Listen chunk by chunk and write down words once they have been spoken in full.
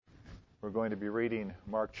We're going to be reading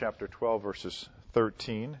Mark chapter 12, verses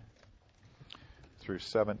 13 through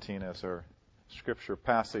 17 as our scripture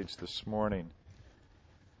passage this morning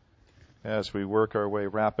as we work our way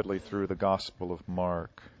rapidly through the Gospel of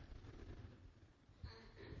Mark.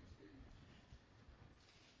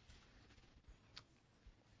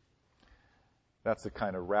 That's the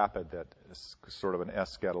kind of rapid that is sort of an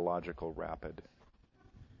eschatological rapid.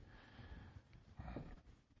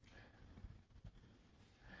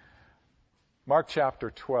 Mark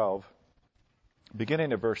chapter 12,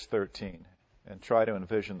 beginning at verse 13, and try to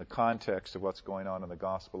envision the context of what's going on in the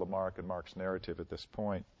Gospel of Mark and Mark's narrative at this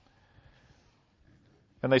point.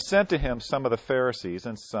 And they sent to him some of the Pharisees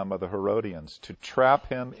and some of the Herodians to trap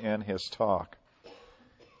him in his talk.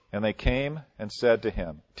 And they came and said to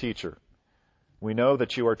him, "Teacher, we know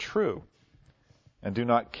that you are true and do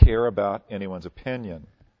not care about anyone's opinion,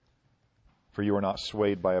 for you are not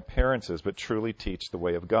swayed by appearances, but truly teach the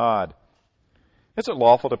way of God. Is it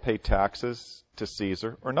lawful to pay taxes to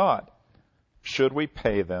Caesar or not? Should we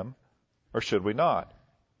pay them or should we not?"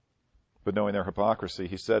 But knowing their hypocrisy,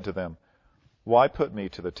 he said to them, "Why put me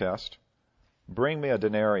to the test? Bring me a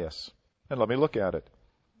denarius and let me look at it."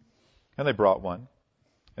 And they brought one.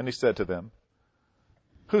 And he said to them,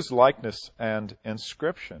 "Whose likeness and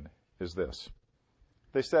inscription is this?"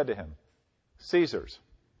 They said to him, "Caesar's."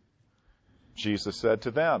 Jesus said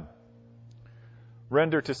to them,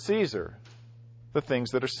 "Render to Caesar the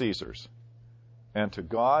things that are Caesar's, and to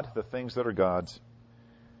God the things that are God's."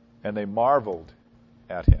 And they marveled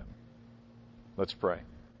at him. Let's pray.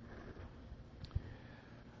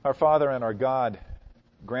 Our Father and our God,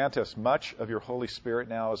 grant us much of your Holy Spirit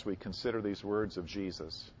now as we consider these words of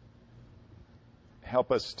Jesus.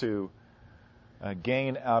 Help us to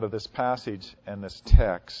gain out of this passage and this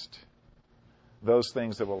text those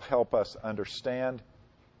things that will help us understand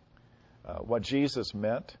what Jesus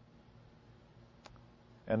meant,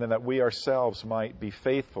 and then that we ourselves might be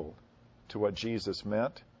faithful to what Jesus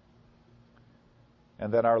meant,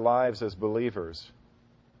 and that our lives as believers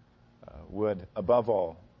would, above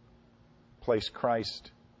all, place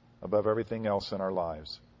Christ above everything else in our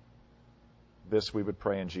lives. This we would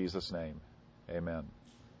pray in Jesus' name. Amen.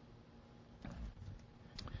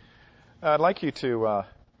 I'd like you to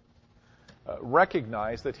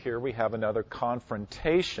recognize that here we have another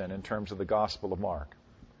confrontation in terms of the Gospel of Mark.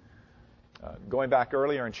 Going back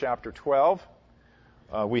earlier in chapter 12,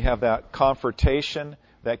 we have that confrontation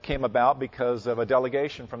that came about because of a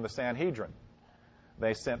delegation from the Sanhedrin.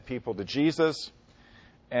 They sent people to Jesus,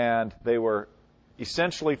 and they were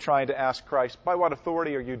essentially trying to ask Christ, by what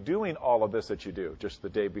authority are you doing all of this that you do? Just the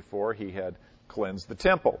day before, he had cleansed the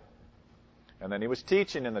temple, and then he was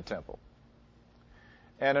teaching in the temple.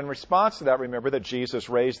 And in response to that, remember that Jesus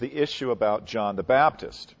raised the issue about John the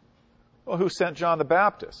Baptist. Well, who sent John the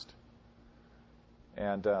Baptist?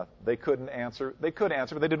 And they couldn't answer. They could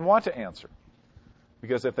answer, but they didn't want to answer.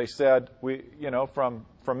 Because if they said, from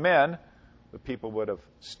men, the people would have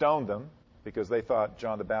stoned them because they thought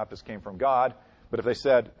John the Baptist came from God. But if they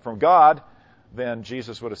said from God, then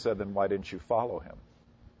Jesus would have said, then why didn't you follow him?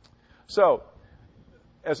 So,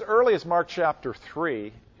 as early as Mark chapter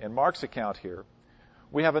 3, in Mark's account here,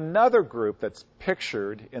 we have another group that's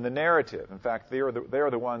pictured in the narrative. In fact, they are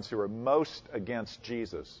the ones who are most against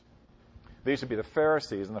Jesus. These would be the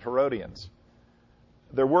Pharisees and the Herodians.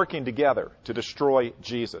 They're working together to destroy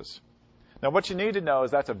Jesus. Now, what you need to know is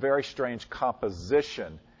that's a very strange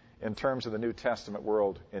composition in terms of the New Testament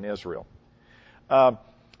world in Israel.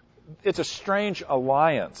 It's a strange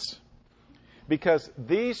alliance because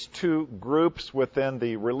these two groups within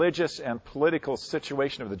the religious and political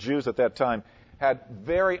situation of the Jews at that time had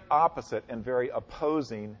very opposite and very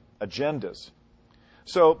opposing agendas.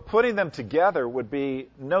 So putting them together would be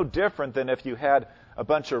no different than if you had a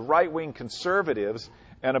bunch of right-wing conservatives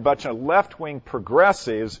and a bunch of left-wing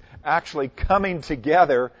progressives actually coming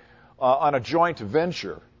together on a joint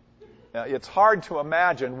venture. It's hard to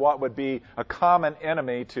imagine what would be a common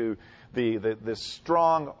enemy to the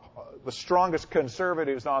strongest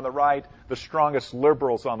conservatives on the right, the strongest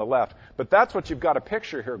liberals on the left. But that's what you've got a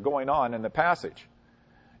picture here going on in the passage.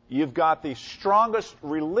 You've got the strongest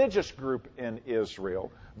religious group in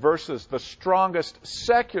Israel versus the strongest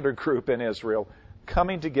secular group in Israel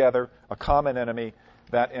coming together, a common enemy.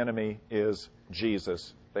 That enemy is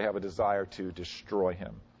Jesus. They have a desire to destroy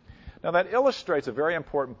him. Now, that illustrates a very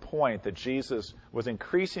important point that Jesus was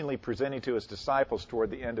increasingly presenting to his disciples toward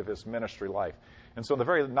the end of his ministry life. And so the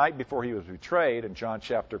very night before he was betrayed, in John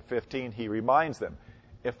chapter 15, he reminds them,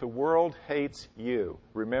 if the world hates you,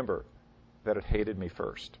 remember that it hated me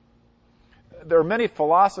first. There are many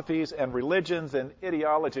philosophies and religions and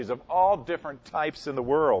ideologies of all different types in the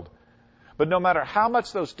world. But no matter how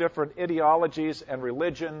much those different ideologies and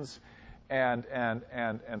religions and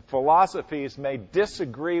philosophies may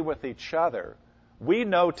disagree with each other, we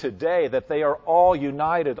know today that they are all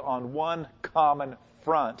united on one common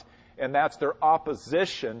front, and that's their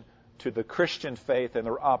opposition to the Christian faith and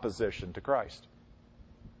their opposition to Christ.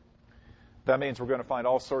 That means we're going to find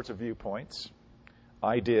all sorts of viewpoints,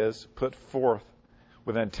 ideas put forth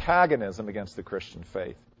with antagonism against the Christian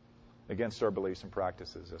faith, against our beliefs and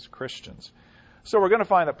practices as Christians. So we're going to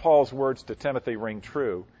find that Paul's words to Timothy ring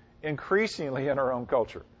true increasingly in our own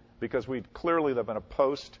culture, because we clearly live in a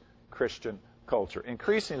post-Christian culture.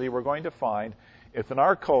 Increasingly, we're going to find it's in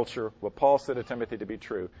our culture what Paul said to Timothy to be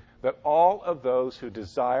true, that all of those who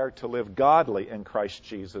desire to live godly in Christ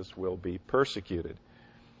Jesus will be persecuted.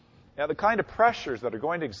 Now, the kind of pressures that are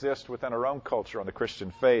going to exist within our own culture on the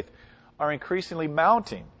Christian faith are increasingly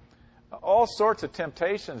mounting. All sorts of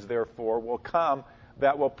temptations, therefore, will come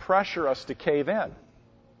that will pressure us to cave in,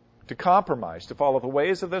 to compromise, to follow the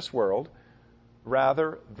ways of this world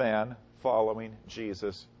rather than following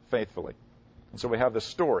Jesus faithfully. And so we have this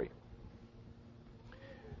story.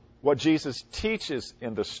 What Jesus teaches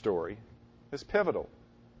in this story is pivotal.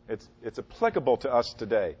 It's applicable to us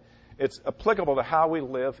today. It's applicable to how we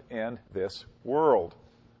live in this world.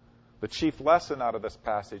 The chief lesson out of this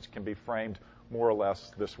passage can be framed more or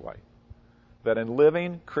less this way: that in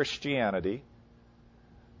living Christianity,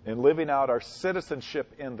 in living out our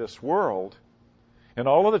citizenship in this world, in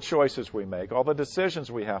all of the choices we make, all the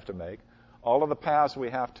decisions we have to make, all of the paths we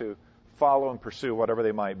have to follow and pursue, whatever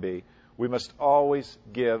they might be, we must always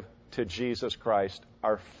give to Jesus Christ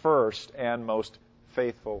our first and most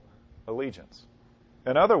faithful allegiance.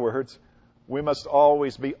 In other words, we must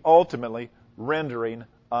always be ultimately rendering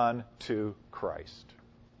unto Christ.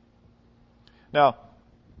 Now,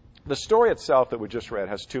 the story itself that we just read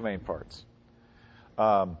has two main parts.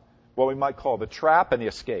 What we might call the trap and the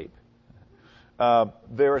escape.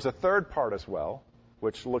 There is a third part as well,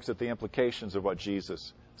 which looks at the implications of what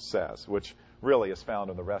Jesus says, which really is found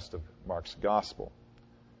in the rest of Mark's gospel.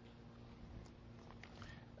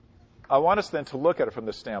 I want us then to look at it from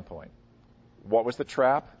this standpoint. What was the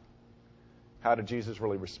trap? How did Jesus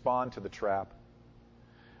really respond to the trap?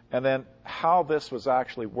 And then how this was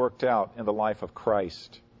actually worked out in the life of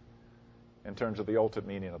Christ in terms of the ultimate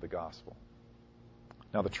meaning of the gospel.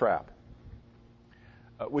 Now, the trap.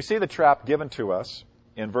 We see the trap given to us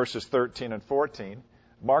in verses 13 and 14.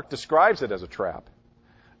 Mark describes it as a trap.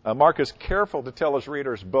 Mark is careful to tell his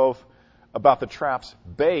readers both about the trap's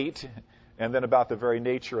bait and then about the very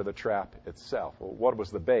nature of the trap itself. Well, what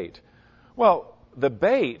was the bait? Well, the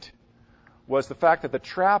bait was the fact that the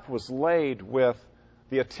trap was laid with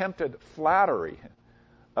the attempted flattery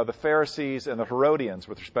of the Pharisees and the Herodians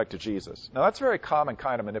with respect to Jesus. Now, that's a very common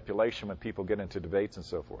kind of manipulation when people get into debates and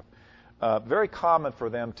so forth. Very common for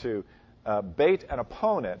them to bait an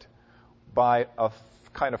opponent by a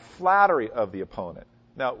kind of flattery of the opponent.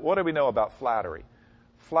 Now, what do we know about flattery?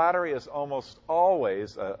 Flattery is almost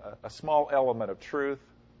always a small element of truth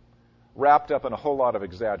wrapped up in a whole lot of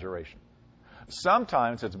exaggeration.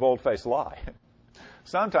 Sometimes it's bold-faced lie.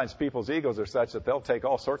 Sometimes people's egos are such that they'll take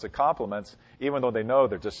all sorts of compliments even though they know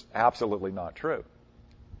they're just absolutely not true.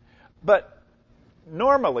 But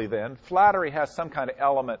normally then, flattery has some kind of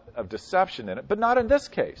element of deception in it, but not in this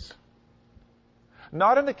case.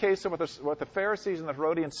 Not in the case of what the Pharisees and the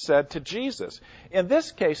Herodians said to Jesus. In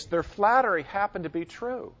this case, their flattery happened to be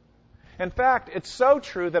true. In fact, it's so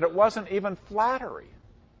true that it wasn't even flattery.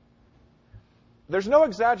 There's no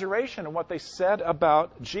exaggeration in what they said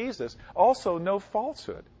about Jesus. Also, no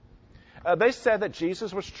falsehood. They said that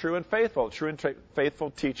Jesus was true and faithful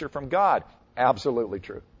teacher from God. Absolutely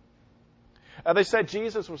true. They said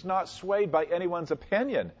Jesus was not swayed by anyone's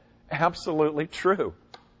opinion. Absolutely true.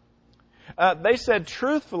 They said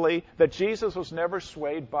truthfully that Jesus was never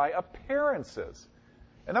swayed by appearances.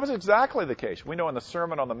 And that was exactly the case. We know in the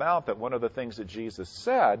Sermon on the Mount that one of the things that Jesus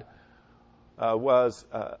said was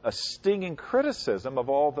a stinging criticism of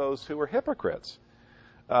all those who were hypocrites.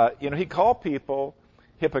 He called people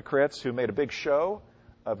hypocrites who made a big show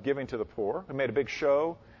of giving to the poor, who made a big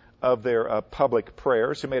show of their public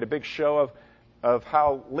prayers, who made a big show of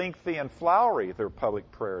how lengthy and flowery their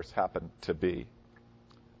public prayers happened to be.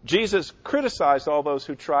 Jesus criticized all those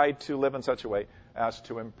who tried to live in such a way as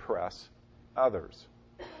to impress others.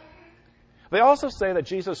 They also say that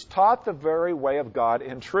Jesus taught the very way of God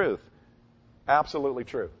in truth. Absolutely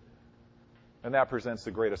true. And that presents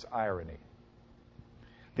the greatest irony.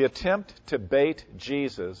 The attempt to bait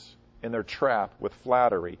Jesus in their trap with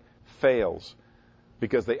flattery fails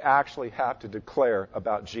because they actually have to declare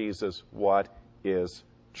about Jesus what is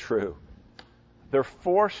true. They're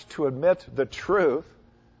forced to admit the truth,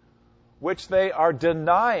 which they are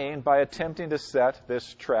denying by attempting to set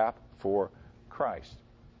this trap for Christ.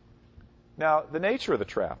 Now, the nature of the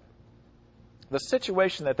trap. The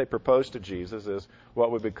situation that they propose to Jesus is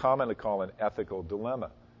what we would commonly call an ethical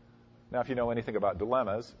dilemma. Now, if you know anything about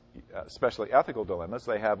dilemmas, especially ethical dilemmas,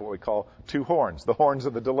 they have what we call two horns, the horns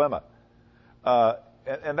of the dilemma.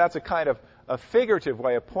 And that's a kind of a figurative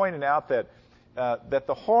way of pointing out that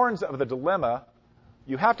the horns of the dilemma,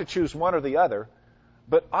 you have to choose one or the other,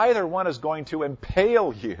 but either one is going to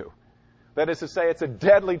impale you. That is to say, it's a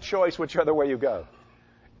deadly choice whichever way you go.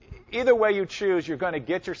 Either way you choose, you're going to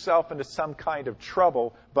get yourself into some kind of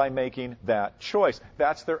trouble by making that choice.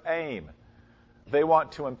 That's their aim. They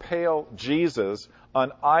want to impale Jesus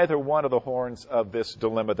on either one of the horns of this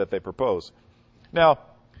dilemma that they propose. Now,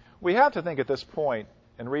 we have to think at this point,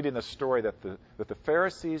 in reading the story, that the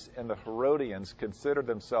Pharisees and the Herodians considered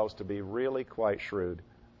themselves to be really quite shrewd.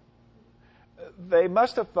 They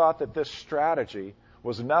must have thought that this strategy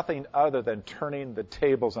was nothing other than turning the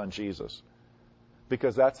tables on Jesus,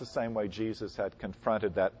 because that's the same way Jesus had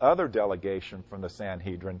confronted that other delegation from the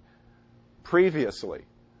Sanhedrin previously.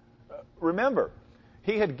 Remember,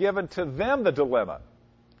 he had given to them the dilemma.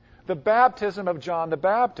 The baptism of John the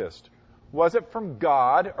Baptist, was it from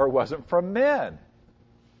God or was it from men?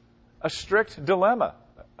 A strict dilemma,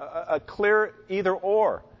 a clear either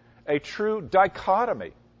or, a true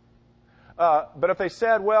dichotomy. But if they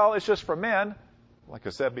said, well, it's just from men, like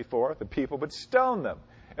I said before, the people would stone them.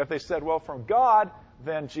 If they said, well, from God,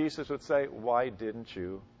 then Jesus would say, why didn't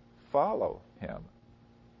you follow him?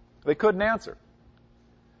 They couldn't answer.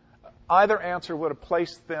 Either answer would have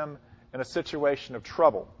placed them in a situation of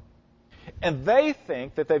trouble. And they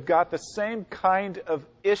think that they've got the same kind of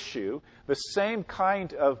issue, the same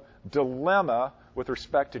kind of dilemma with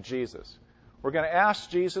respect to Jesus. We're going to ask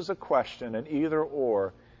Jesus a question, an either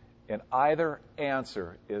or, and either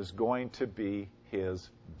answer is going to be his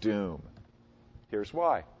doom. Here's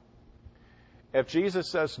why. If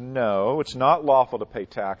Jesus says no, it's not lawful to pay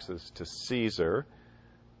taxes to Caesar,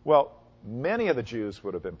 well, many of the Jews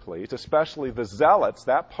would have been pleased, especially the zealots.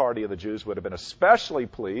 That party of the Jews would have been especially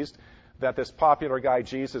pleased that this popular guy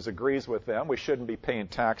Jesus agrees with them. We shouldn't be paying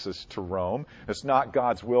taxes to Rome. It's not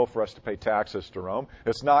God's will for us to pay taxes to Rome.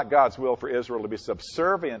 It's not God's will for Israel to be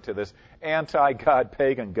subservient to this anti-God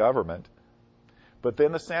pagan government. But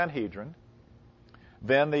then the Sanhedrin,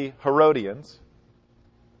 then the Herodians,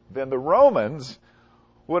 then the Romans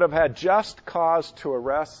would have had just cause to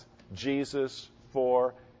arrest Jesus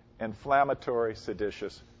for inflammatory,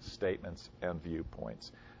 seditious statements and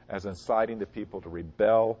viewpoints, as inciting the people to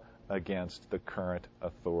rebel against the current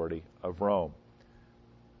authority of Rome.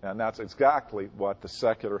 And that's exactly what the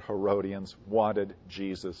secular Herodians wanted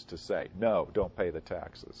Jesus to say. No, don't pay the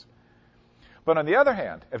taxes. But on the other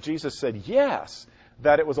hand, if Jesus said yes,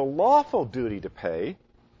 that it was a lawful duty to pay,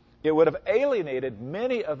 it would have alienated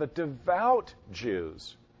many of the devout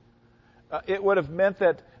Jews. It would have meant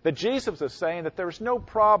that Jesus was saying that there's no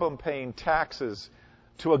problem paying taxes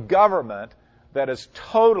to a government that is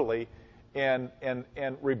totally in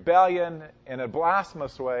rebellion in a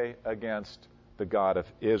blasphemous way against the God of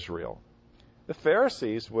Israel. The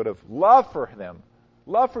Pharisees would have loved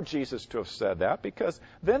for Jesus to have said that, because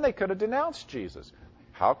then they could have denounced Jesus.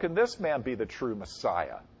 How can this man be the true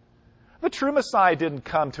Messiah? The true Messiah didn't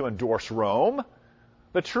come to endorse Rome.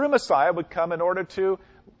 The true Messiah would come in order to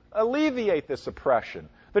alleviate this oppression.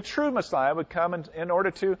 The true Messiah would come in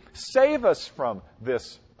order to save us from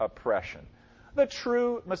this oppression. The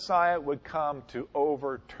true Messiah would come to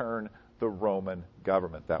overturn the Roman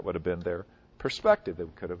government. That would have been their perspective. They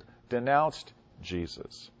could have denounced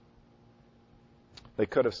Jesus. They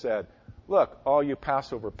could have said, look, all you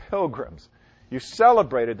Passover pilgrims, you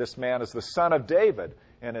celebrated this man as the son of David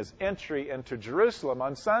in his entry into Jerusalem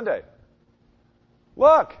on Sunday.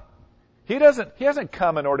 Look, he hasn't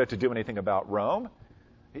come in order to do anything about Rome.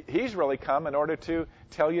 He's really come in order to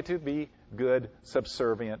tell you to be good,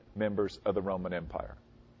 subservient members of the Roman Empire.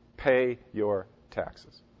 Pay your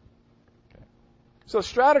taxes. Okay. So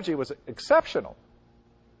strategy was exceptional.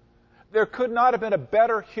 There could not have been a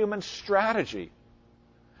better human strategy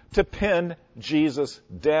to pin Jesus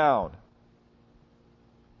down.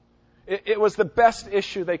 It was the best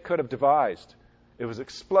issue they could have devised. It was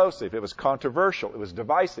explosive. It was controversial. It was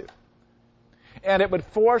divisive. And it would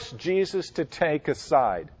force Jesus to take a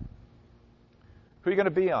side. Who are you going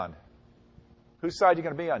to be on? Whose side are you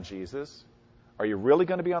going to be on, Jesus? Are you really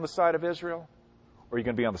going to be on the side of Israel? Or are you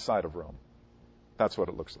going to be on the side of Rome? That's what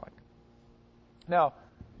it looks like. Now,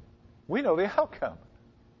 we know the outcome.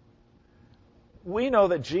 We know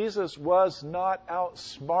that Jesus was not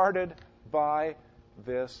outsmarted by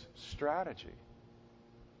this strategy.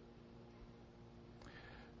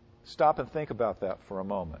 Stop and think about that for a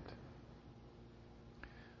moment.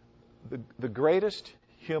 The greatest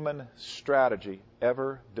human strategy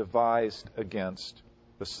ever devised against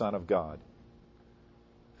the Son of God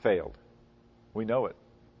failed. We know it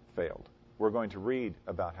failed. We're going to read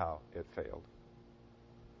about how it failed.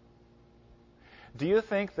 Do you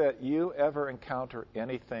think that you ever encounter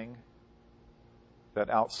anything that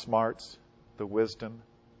outsmarts the wisdom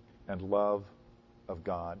and love of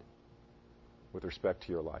God with respect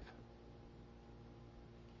to your life?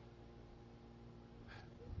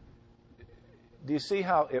 Do you see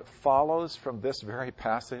how it follows from this very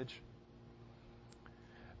passage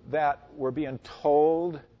that we're being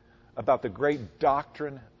told about the great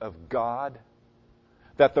doctrine of God,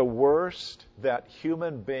 that the worst that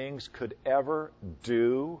human beings could ever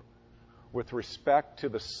do with respect to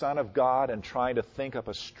the Son of God and trying to think up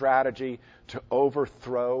a strategy to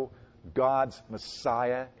overthrow God's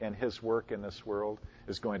Messiah and His work in this world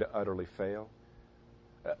is going to utterly fail?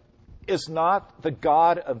 Is not the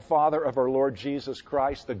God and Father of our Lord Jesus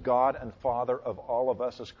Christ the God and Father of all of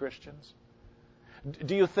us as Christians?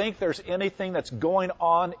 Do you think there's anything that's going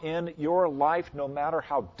on in your life, no matter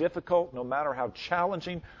how difficult, no matter how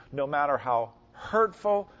challenging, no matter how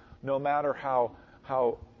hurtful, no matter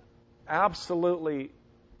how absolutely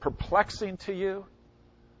perplexing to you?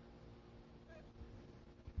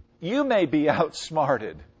 You may be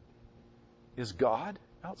outsmarted. Is God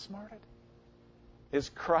outsmarted? Is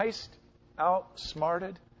Christ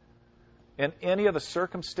outsmarted in any of the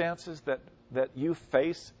circumstances that you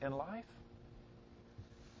face in life?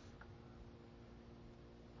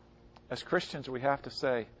 As Christians, we have to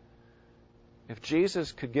say, if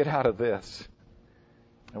Jesus could get out of this,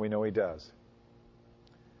 and we know He does,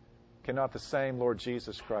 cannot the same Lord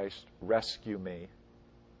Jesus Christ rescue me,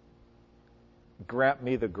 grant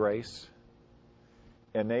me the grace,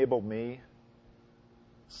 enable me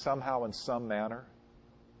somehow in some manner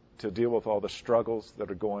to deal with all the struggles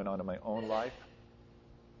that are going on in my own life?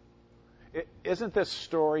 Isn't this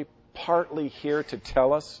story partly here to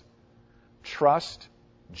tell us, trust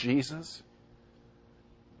Jesus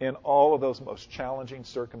in all of those most challenging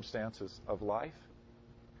circumstances of life?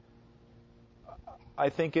 I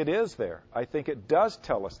think it is there. I think it does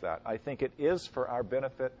tell us that. I think it is for our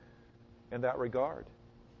benefit in that regard.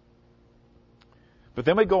 But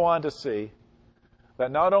then we go on to see that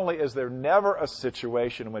not only is there never a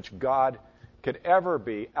situation in which God could ever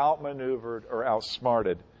be outmaneuvered or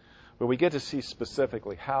outsmarted, but we get to see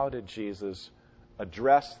specifically how did Jesus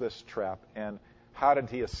address this trap and how did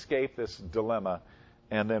He escape this dilemma,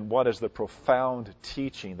 and then what is the profound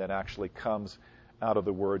teaching that actually comes out of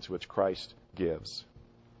the words which Christ gives.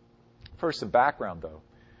 First, some background, though,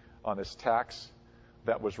 on this tax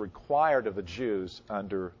that was required of the Jews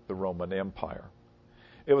under the Roman Empire.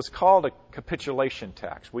 It was called a capitulation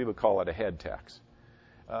tax. We would call it a head tax.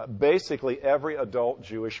 Basically, every adult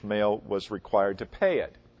Jewish male was required to pay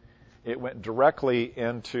it. It went directly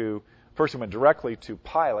to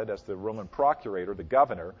Pilate as the Roman procurator, the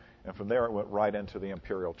governor, and from there it went right into the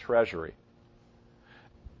imperial treasury.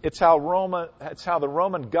 It's how the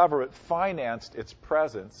Roman government financed its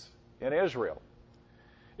presence in Israel.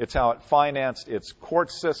 It's how it financed its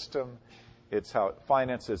court system. It's how it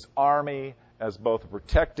financed its army as both a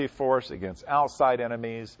protective force against outside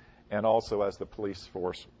enemies and also as the police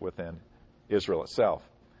force within Israel itself.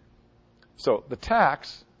 So the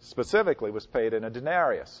tax specifically was paid in a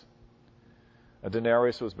denarius. A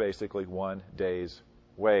denarius was basically 1 day's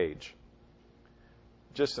wage.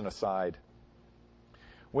 Just an aside,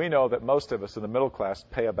 we know that most of us in the middle class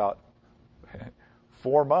pay about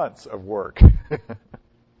 4 months of work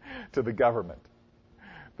to the government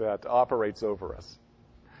that operates over us.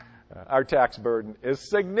 Our tax burden is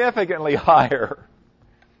significantly higher,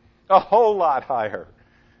 a whole lot higher,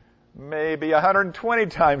 maybe 120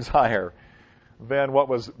 times higher than what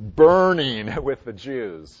was burning with the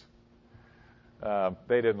Jews.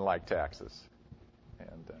 They didn't like taxes.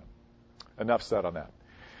 And enough said on that.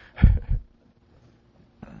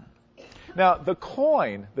 Now, the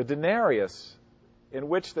coin, the denarius, in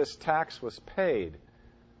which this tax was paid,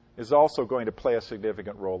 is also going to play a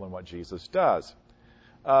significant role in what Jesus does.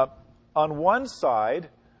 On one side,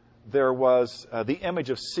 there was the image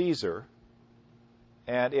of Caesar,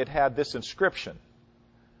 and it had this inscription: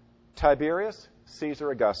 Tiberius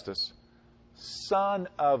Caesar Augustus, son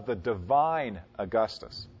of the divine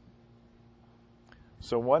Augustus.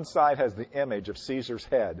 So one side has the image of Caesar's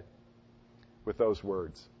head with those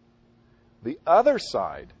words. The other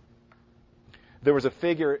side, there was a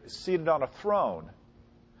figure seated on a throne,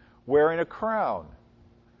 wearing a crown,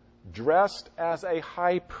 dressed as a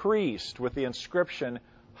high priest with the inscription,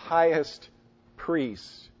 highest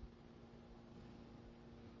priest.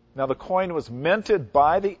 Now the coin was minted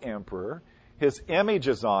by the emperor. His image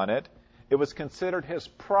is on it. It was considered his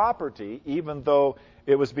property, even though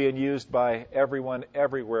it was being used by everyone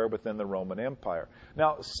everywhere within the Roman Empire.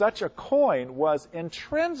 Now, such a coin was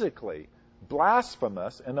intrinsically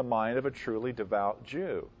blasphemous in the mind of a truly devout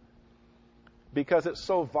Jew, because it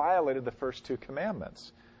so violated the first two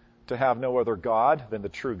commandments, to have no other God than the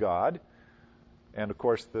true God. And of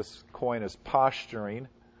course, this coin is posturing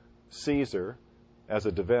Caesar as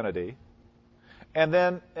a divinity. And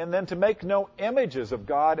then to make no images of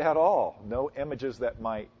God at all, no images that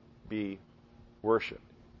might be worshipped.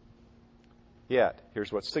 Yet,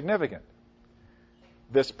 here's what's significant.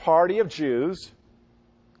 This party of Jews,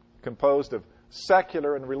 composed of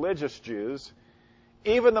secular and religious Jews,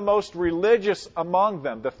 even the most religious among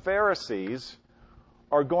them, the Pharisees,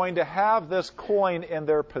 are going to have this coin in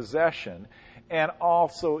their possession and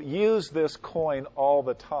also use this coin all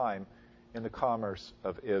the time in the commerce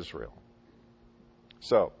of Israel.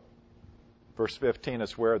 So, verse 15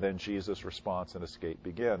 is where then Jesus' response and escape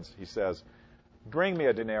begins. He says, "Bring me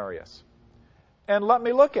a denarius and let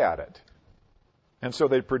me look at it." And so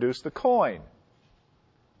they produce the coin.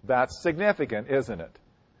 That's significant, isn't it?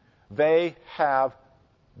 They have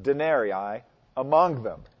denarii among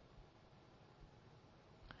them.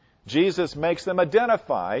 Jesus makes them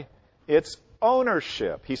identify its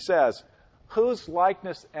ownership. He says, "Whose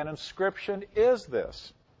likeness and inscription is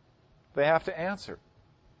this?" They have to answer.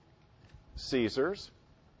 Caesar's.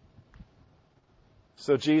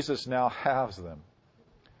 So Jesus now has them.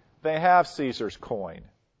 They have Caesar's coin.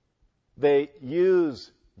 They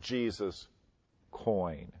use Jesus'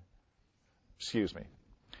 coin. Excuse me.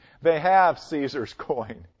 They have Caesar's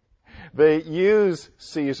coin. They use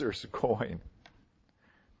Caesar's coin.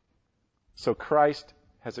 So Christ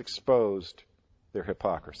has exposed their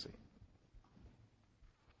hypocrisy.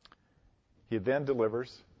 He then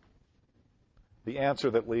delivers the answer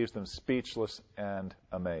that leaves them speechless and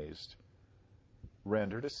amazed.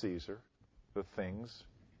 Render to Caesar the things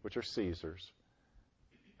which are Caesar's,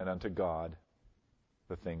 and unto God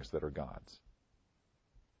the things that are God's.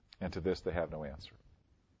 And to this they have no answer.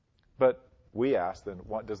 But we ask then,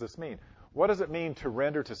 what does this mean? What does it mean to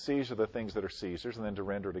render to Caesar the things that are Caesar's and then to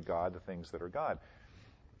render to God the things that are God?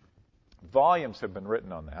 Volumes have been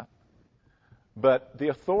written on that. But the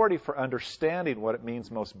authority for understanding what it means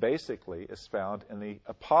most basically is found in the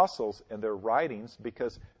apostles and their writings,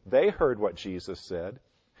 because they heard what Jesus said.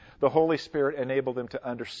 The Holy Spirit enabled them to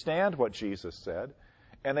understand what Jesus said,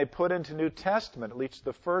 and they put into New Testament at least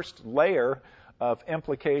the first layer of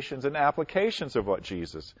implications and applications of what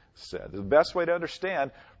Jesus said. The best way to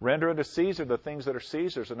understand, render unto Caesar the things that are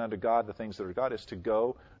Caesar's and unto God the things that are God, is to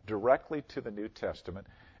go directly to the New Testament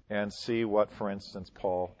and see what, for instance,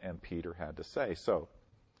 Paul and Peter had to say. So,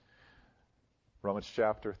 Romans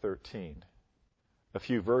chapter 13, a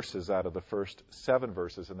few verses out of the first 7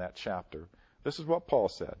 verses in that chapter. This is what Paul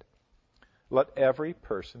said. "Let every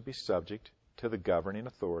person be subject to the governing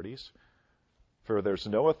authorities, for there's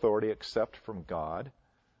no authority except from God,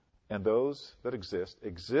 and those that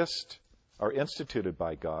exist are instituted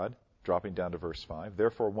by God," dropping down to verse 5.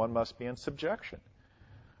 "Therefore one must be in subjection,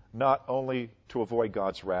 not only to avoid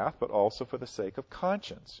God's wrath, but also for the sake of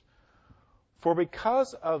conscience. For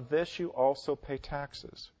because of this you also pay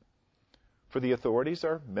taxes. For the authorities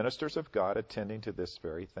are ministers of God, attending to this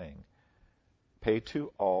very thing. Pay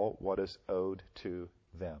to all what is owed to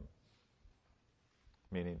them."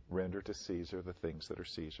 Meaning, render to Caesar the things that are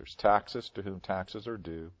Caesar's. Taxes to whom taxes are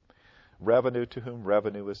due. Revenue to whom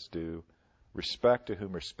revenue is due. Respect to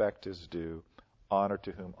whom respect is due. Honor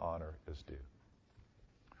to whom honor is due.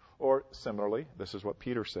 Or similarly, this is what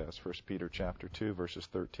Peter says, 1 Peter chapter 2, verses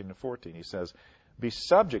 13 and 14. He says, "Be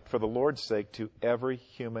subject for the Lord's sake to every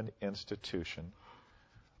human institution,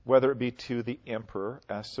 whether it be to the emperor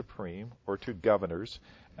as supreme, or to governors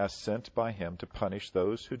as sent by him to punish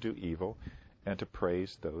those who do evil and to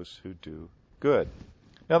praise those who do good."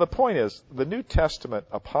 Now the point is, the New Testament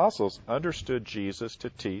apostles understood Jesus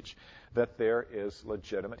to teach that there is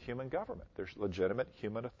legitimate human government. There's legitimate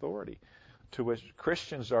human authority to which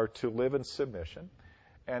Christians are to live in submission,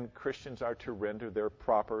 and Christians are to render their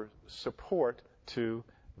proper support to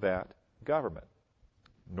that government,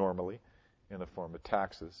 normally in the form of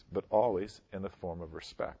taxes, but always in the form of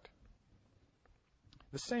respect.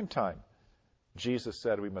 At the same time, Jesus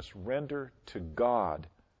said we must render to God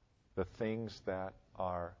the things that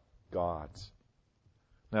are God's.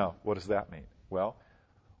 Now, what does that mean? Well,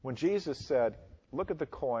 when Jesus said, "Look at the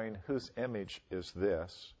coin, whose image is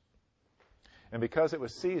this?" And because it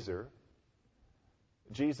was Caesar,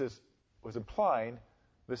 Jesus was implying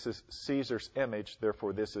this is Caesar's image,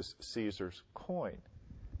 therefore this is Caesar's coin.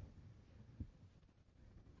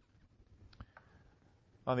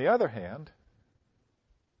 On the other hand,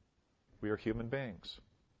 we are human beings.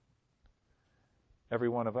 Every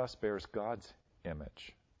one of us bears God's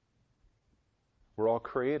image. We're all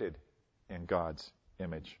created in God's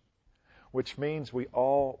image, which means we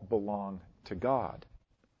all belong to God.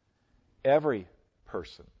 Every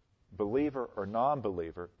person, believer or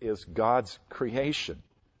non-believer, is God's creation,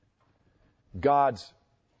 God's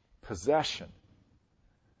possession.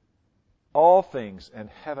 All things in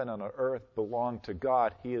heaven and on earth belong to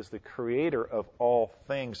God. He is the creator of all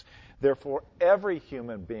things. Therefore, every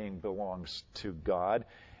human being belongs to God,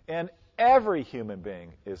 and every human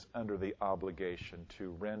being is under the obligation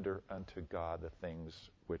to render unto God the things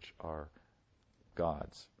which are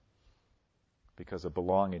God's, because of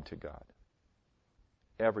belonging to God.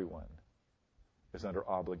 Everyone is under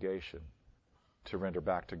obligation to render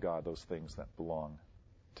back to God those things that belong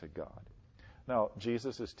to God. Now,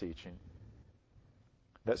 Jesus is teaching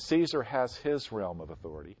that Caesar has his realm of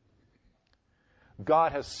authority.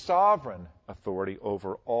 God has sovereign authority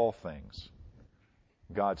over all things.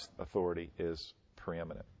 God's authority is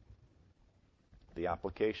preeminent. The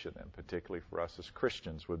application, and particularly for us as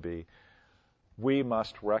Christians, would be we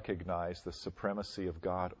must recognize the supremacy of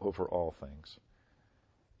God over all things,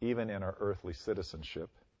 even in our earthly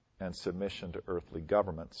citizenship and submission to earthly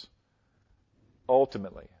governments.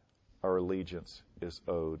 Ultimately, our allegiance is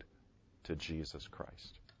owed to Jesus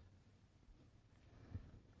Christ.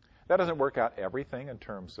 That doesn't work out everything in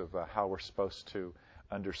terms of how we're supposed to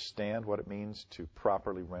understand what it means to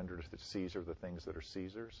properly render to Caesar the things that are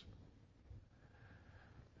Caesar's.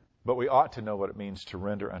 But we ought to know what it means to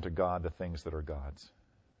render unto God the things that are God's.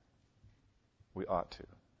 We ought to.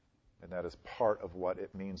 And that is part of what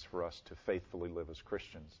it means for us to faithfully live as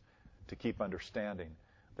Christians, to keep understanding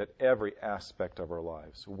that every aspect of our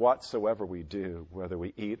lives, whatsoever we do, whether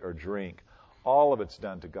we eat or drink, all of it's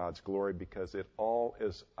done to God's glory because it all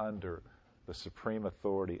is under the supreme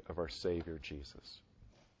authority of our Savior, Jesus.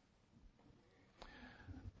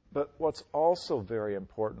 But what's also very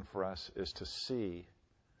important for us is to see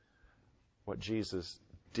what Jesus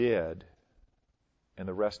did in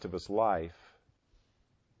the rest of his life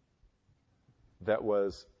that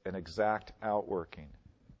was an exact outworking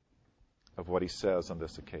of what he says on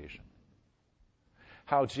this occasion.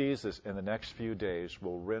 How Jesus, in the next few days,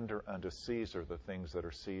 will render unto Caesar the things that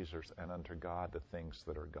are Caesar's and unto God the things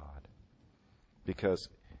that are God. Because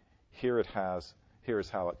here is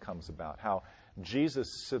how it comes about. How Jesus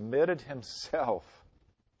submitted himself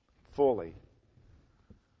fully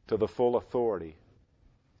to the full authority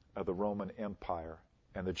of the Roman Empire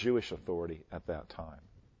and the Jewish authority at that time.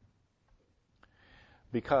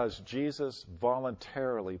 Because Jesus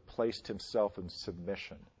voluntarily placed himself in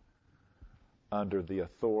submission under the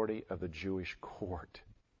authority of the Jewish court,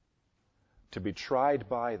 to be tried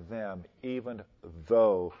by them even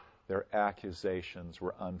though their accusations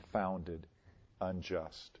were unfounded,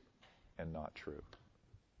 unjust, and not true.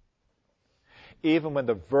 Even when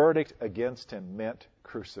the verdict against him meant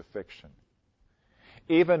crucifixion.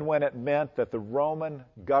 Even when it meant that the Roman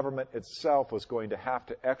government itself was going to have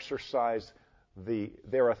to exercise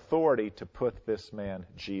their authority to put this man,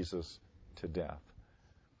 Jesus, to death.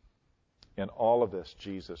 In all of this,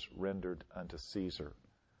 Jesus rendered unto Caesar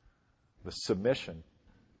the submission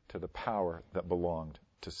to the power that belonged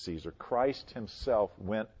to Caesar. Christ himself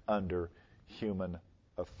went under human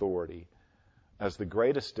authority as the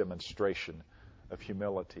greatest demonstration of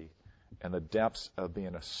humility and the depths of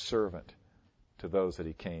being a servant to those that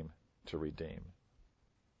he came to redeem.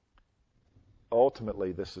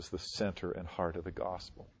 Ultimately, this is the center and heart of the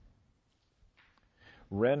gospel.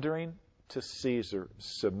 Rendering to Caesar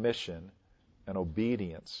submission and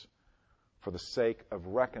obedience for the sake of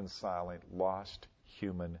reconciling lost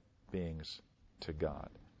human beings to God.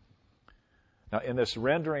 Now, in this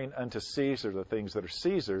rendering unto Caesar the things that are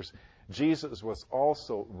Caesar's, Jesus was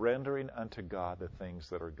also rendering unto God the things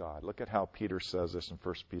that are God. Look at how Peter says this in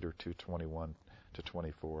 1 Peter 2:21 to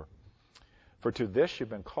 24. For to this you've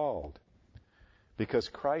been called, because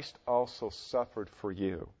Christ also suffered for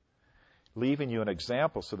you, leaving you an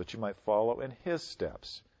example so that you might follow in his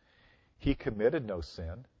steps. He committed no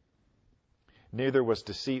sin, neither was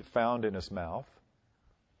deceit found in his mouth.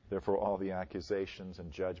 Therefore all the accusations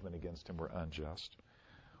and judgment against him were unjust.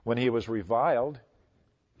 When he was reviled,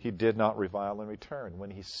 he did not revile in return.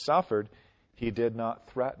 When he suffered, he did not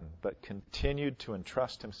threaten, but continued to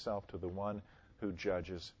entrust himself to the one who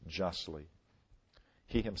judges justly.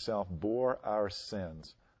 He himself bore our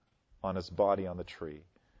sins on his body on the tree,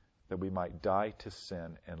 that we might die to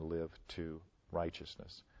sin and live to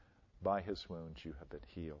righteousness. By his wounds you have been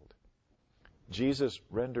healed. Jesus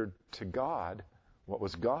rendered to God what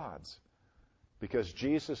was God's, because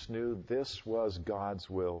Jesus knew this was God's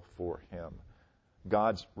will for him,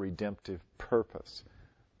 God's redemptive purpose,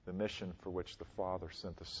 the mission for which the Father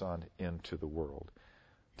sent the Son into the world,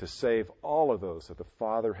 to save all of those that the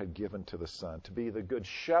Father had given to the Son, to be the good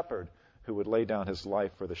shepherd who would lay down his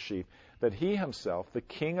life for the sheep, that he himself, the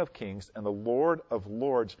King of Kings and the Lord of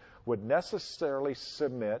Lords, would necessarily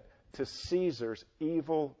submit to Caesar's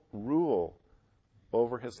evil rule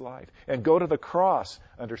over his life and go to the cross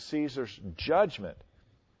under Caesar's judgment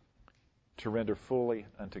to render fully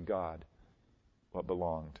unto God what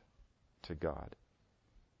belonged to God.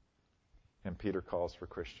 And Peter calls for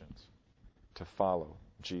Christians to follow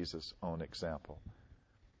Jesus' own example.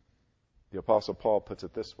 The Apostle Paul puts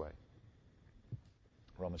it this way,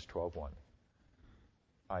 Romans 12:1.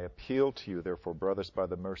 I appeal to you, therefore, brothers, by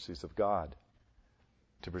the mercies of God,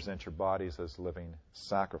 to present your bodies as living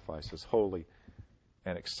sacrifices, holy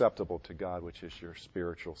and acceptable to God, which is your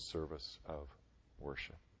spiritual service of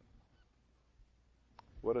worship.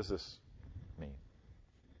 What does this mean?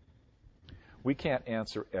 We can't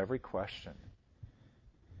answer every question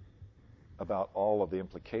about all of the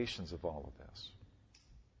implications of all of this.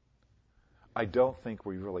 I don't think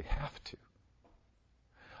we really have to.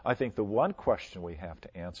 I think the one question we have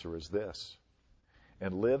to answer is this: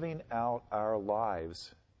 in living out our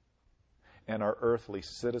lives and our earthly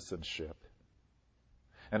citizenship,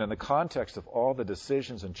 and in the context of all the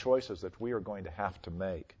decisions and choices that we are going to have to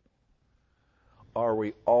make, are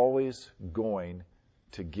we always going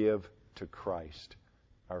to give to Christ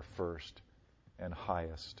our first and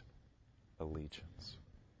highest allegiance?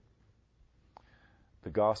 The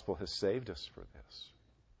gospel has saved us for this.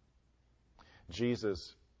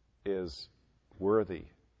 Jesus is worthy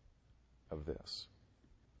of this.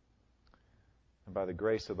 And by the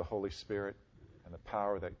grace of the Holy Spirit and the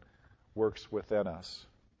power that works within us,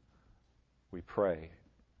 we pray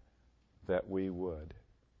that we would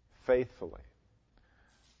faithfully,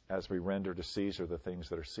 as we render to Caesar the things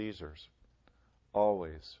that are Caesar's,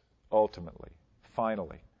 always, ultimately,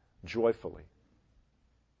 finally, joyfully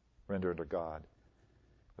render to God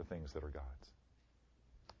the things that are God's.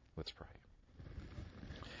 Let's pray.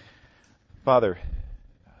 Father,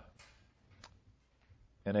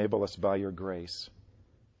 enable us by your grace,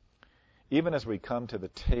 even as we come to the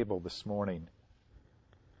table this morning,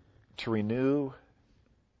 to renew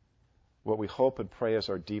what we hope and pray is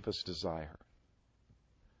our deepest desire,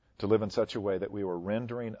 to live in such a way that we were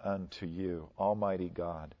rendering unto you, Almighty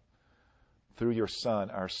God, through your Son,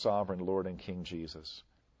 our sovereign Lord and King Jesus,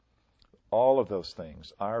 all of those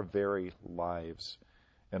things, our very lives,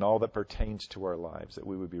 and all that pertains to our lives, that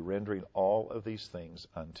we would be rendering all of these things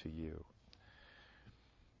unto you.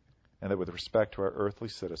 And that with respect to our earthly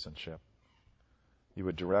citizenship, you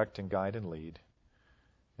would direct and guide and lead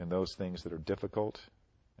in those things that are difficult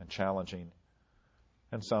and challenging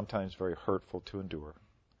and sometimes very hurtful to endure,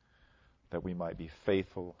 that we might be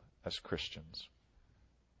faithful as Christians.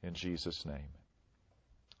 In Jesus' name,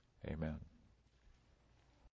 amen.